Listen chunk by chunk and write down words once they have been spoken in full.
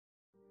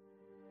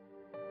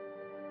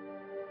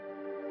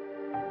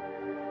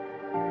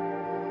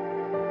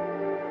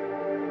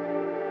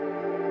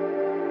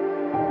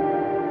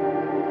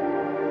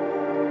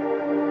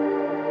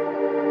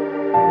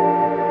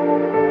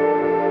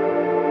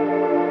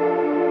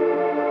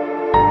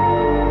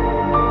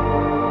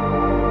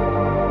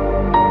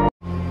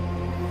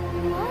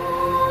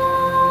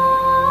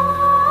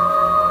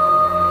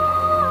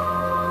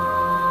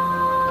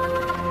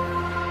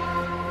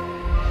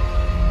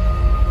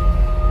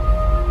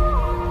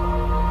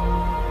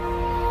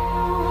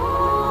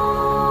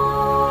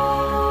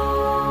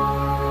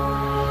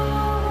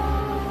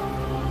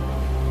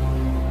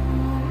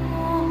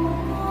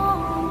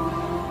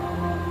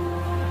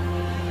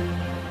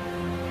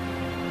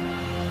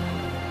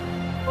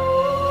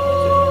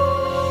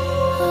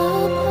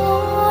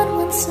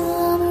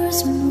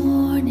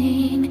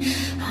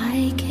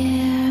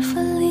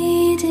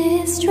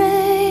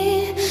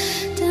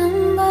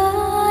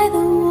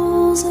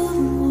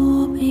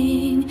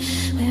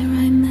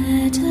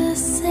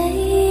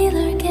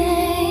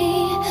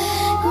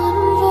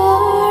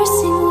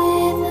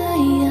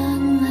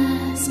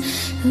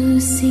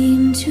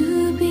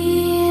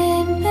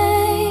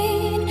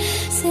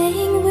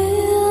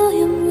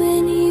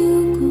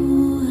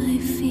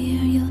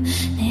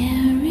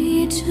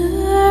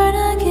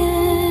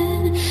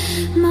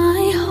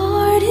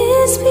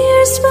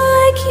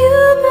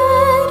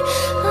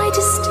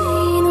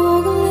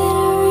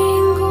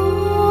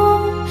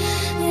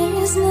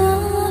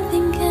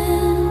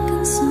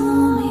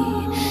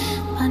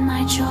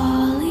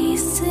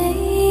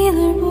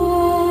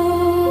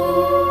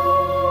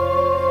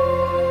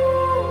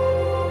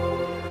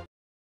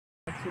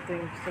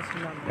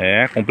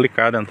É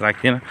complicado entrar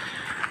aqui, né?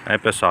 Aí,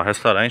 pessoal,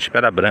 restaurante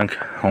Pedra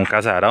Branca, um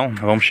casarão.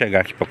 Vamos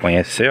chegar aqui para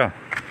conhecer, ó.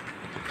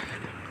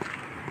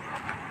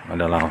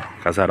 Olha lá, ó.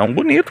 Casarão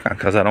bonito, cara.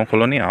 Casarão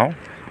colonial.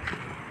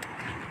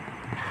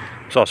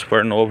 Pessoal, se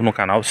for novo no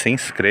canal, se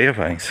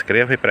inscreva.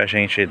 Inscreva aí pra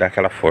gente dar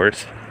aquela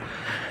força,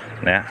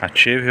 né?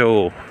 Ative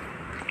o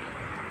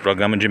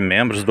programa de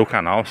membros do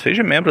canal.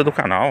 Seja membro do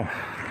canal.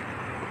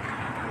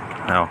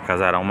 É um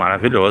casarão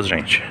maravilhoso,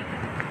 gente.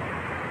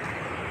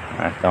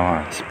 Então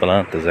as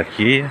plantas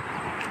aqui.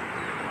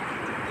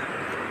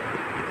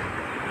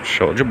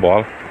 Show de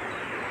bola.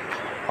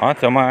 Ó,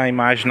 tem uma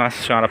imagem de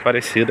Nossa Senhora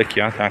Aparecida aqui,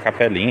 ó. Tem uma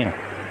capelinha.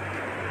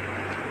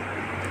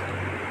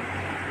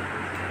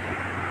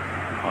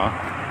 Ó.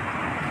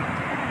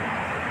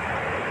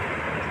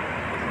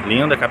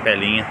 Linda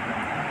capelinha.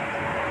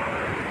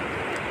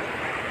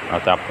 Ó,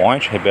 tem a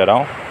ponte,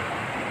 Ribeirão.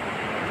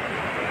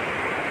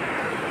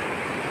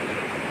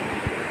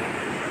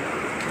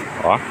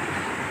 Ó.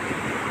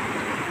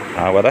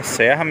 A água da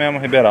serra mesmo,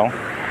 Ribeirão.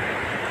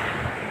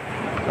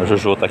 A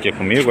Juju tá aqui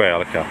comigo,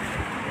 ela aqui, ó.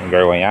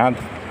 Envergonhada.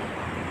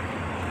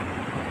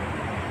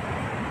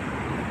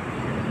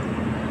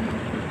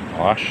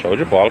 Ó, show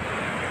de bola.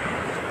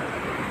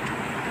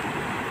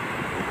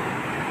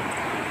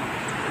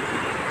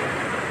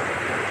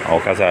 Ó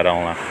o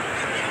casarão lá.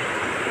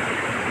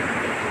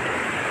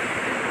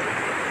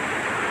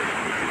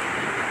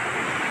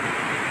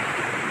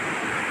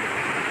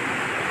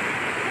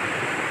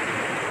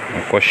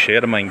 Um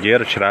cocheiro,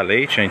 mangueiro, tirar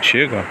leite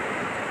antigo.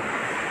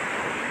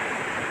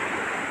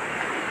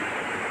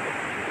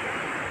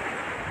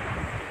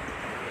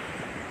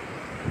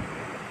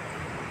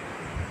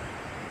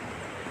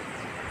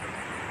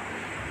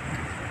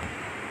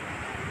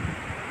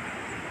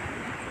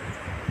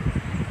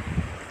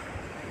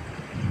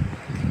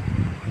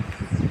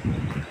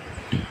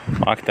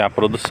 Ó, que tem a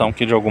produção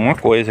aqui de alguma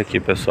coisa aqui,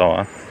 pessoal,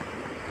 ó.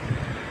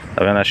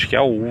 Tá vendo? Acho que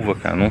é uva,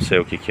 cara. Não sei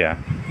o que que é.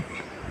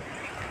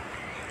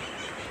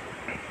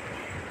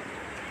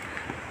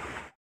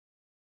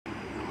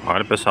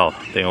 Olha, pessoal,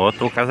 tem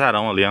outro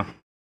casarão ali, ó.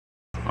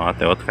 Ó,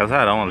 tem outro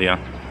casarão ali, ó.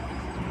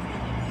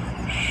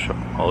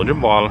 Show de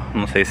bola.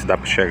 Não sei se dá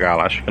pra chegar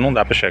lá. Acho que não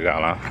dá pra chegar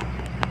lá.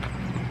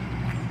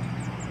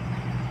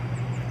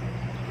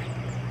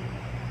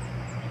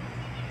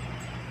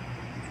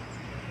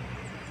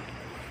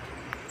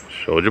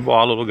 Show de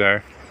bola o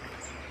lugar.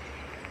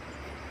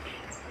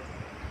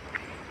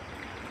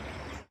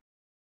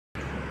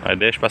 Aí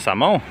deixa passar a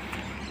mão?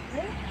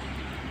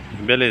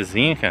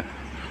 Belezinha, cara.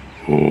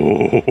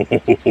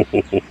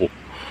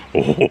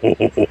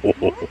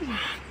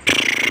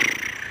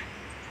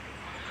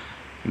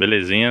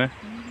 Belezinha, né?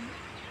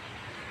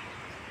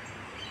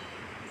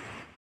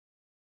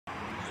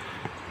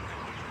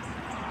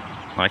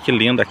 Olha que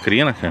linda a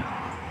crina, cara.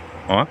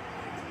 Ó.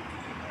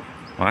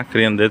 Ó a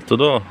crina dele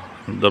tudo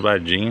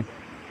dobradinho.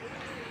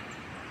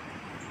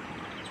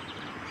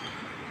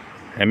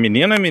 É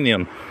menino ou é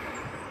menino?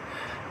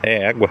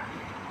 É égua.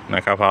 Não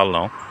é cavalo,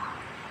 não.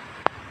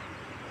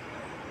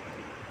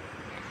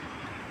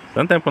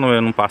 Tanto tempo que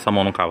eu não passo a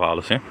mão num cavalo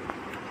assim.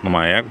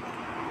 Numa égua.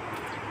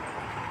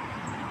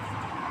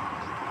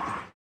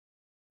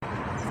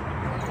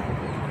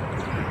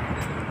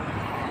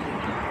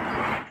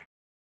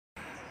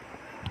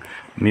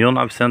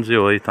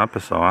 (1908), tá,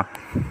 pessoal?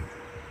 Ó.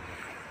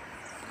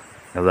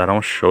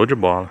 Casarão show de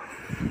bola.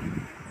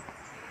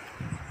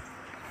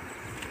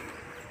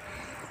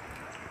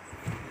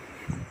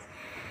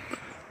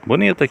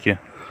 Bonito aqui.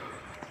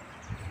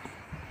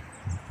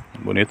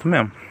 Bonito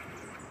mesmo.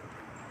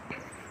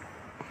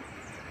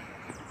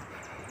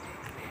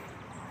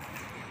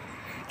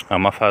 É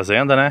uma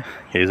fazenda, né?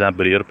 Que eles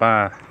abriram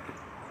pra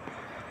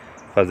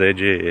fazer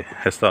de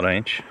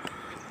restaurante.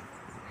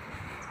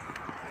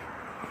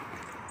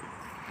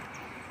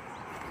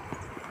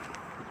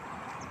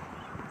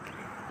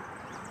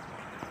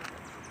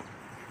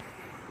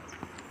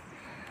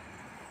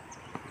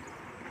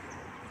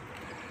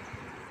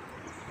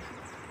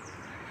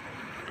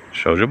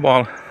 Show de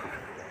bola.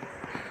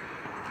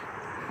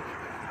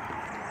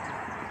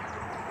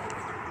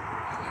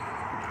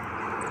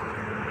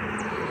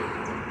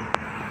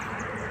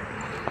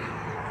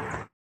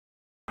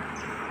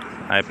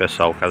 Aí,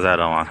 pessoal, o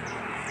casarão, ó.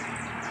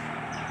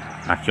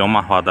 Aqui é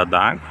uma roda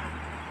d'água.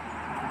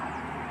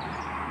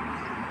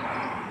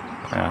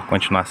 É a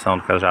continuação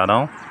do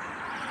casarão.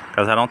 O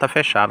casarão tá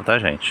fechado, tá,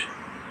 gente?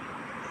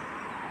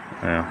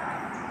 É.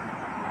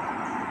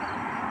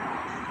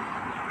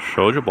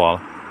 Show de bola.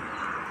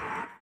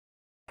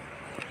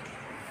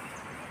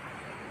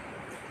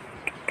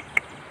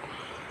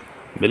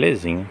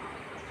 Belezinha.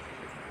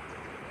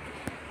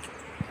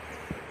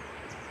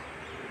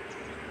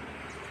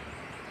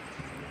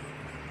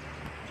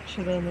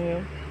 Tirando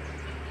eu.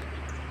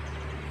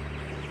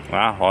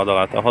 A roda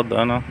lá tá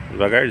rodando, ó,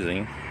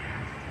 devagarzinho.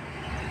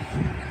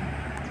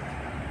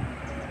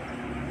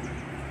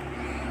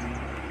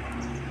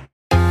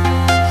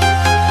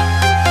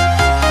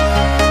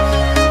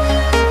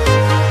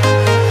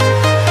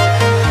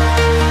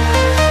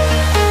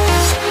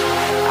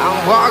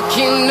 I'm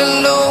walking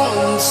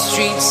alone, the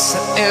streets so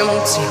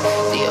empty.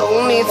 The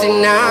only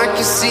thing I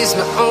can see is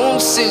my own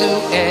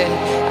silhouette.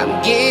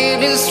 I'm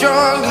getting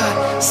stronger,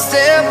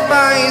 step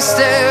by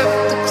step.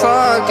 The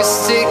clock is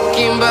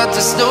ticking, but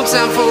there's no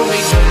time for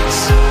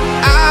regrets.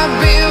 I've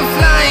been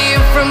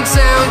flying from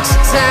town to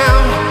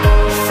town,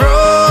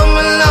 from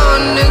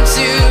London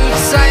to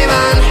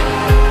Taiwan.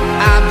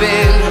 I've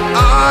been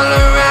all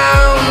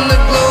around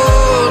the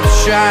globe,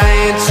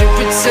 trying to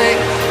protect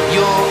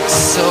your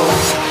soul.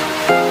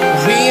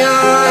 We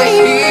are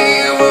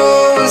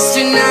heroes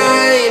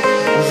tonight.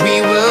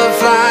 We will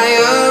fly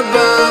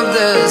above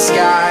the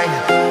sky.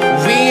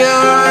 We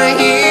are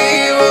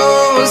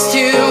heroes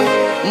tonight.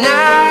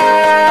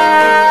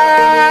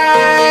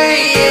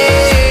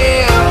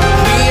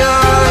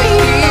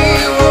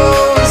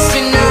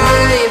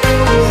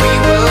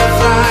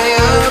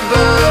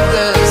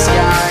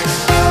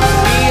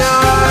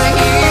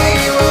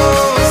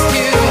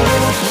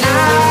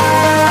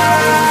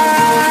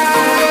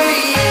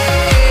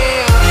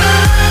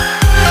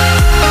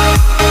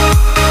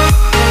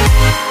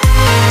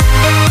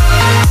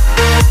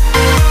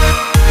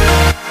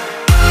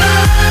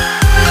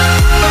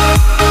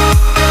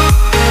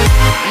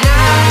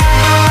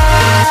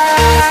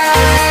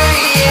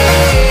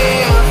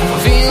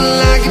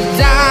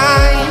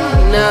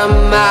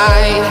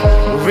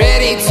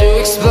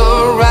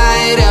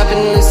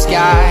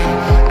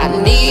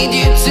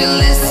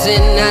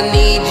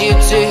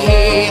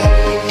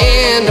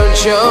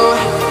 Show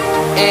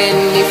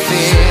any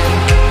fear.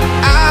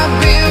 I've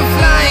been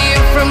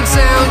flying from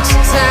town to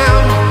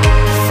town,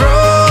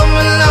 from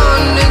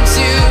London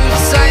to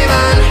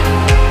Taiwan.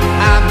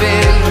 I've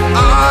been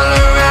all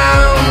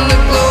around the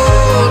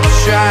globe,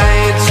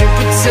 trying to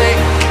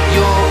protect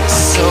your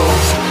soul.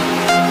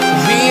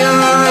 We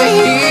are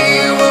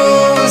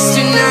heroes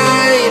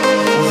tonight.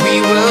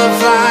 We will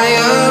fly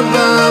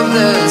above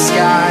the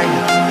sky.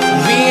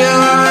 We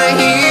are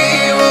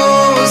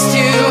heroes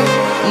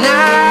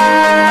tonight.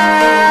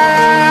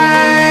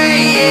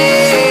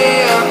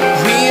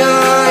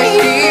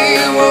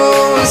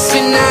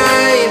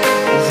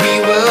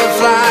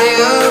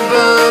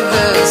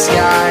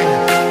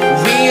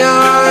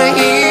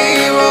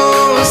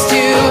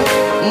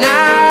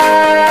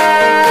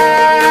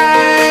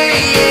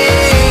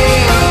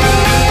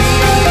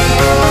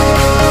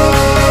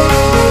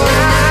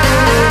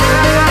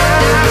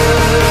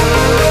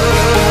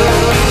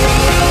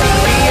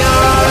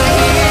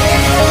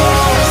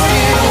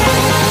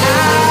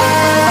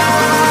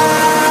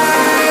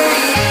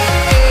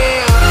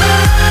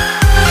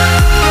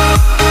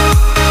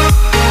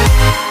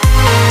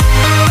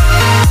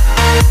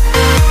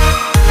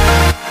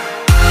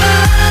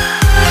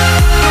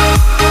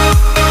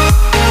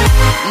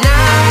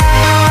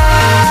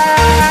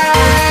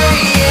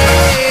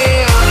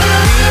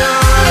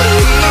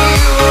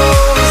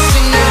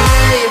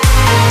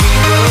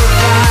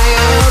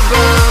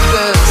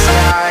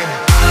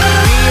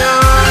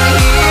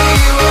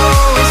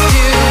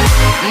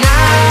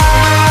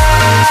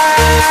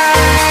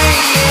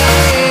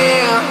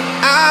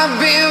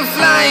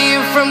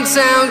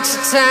 Town to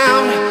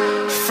town,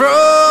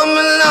 from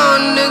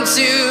London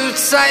to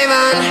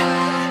Taiwan.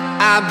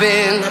 I've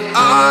been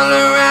all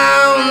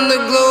around the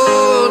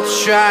globe,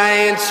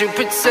 trying to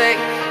protect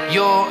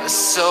your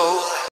soul.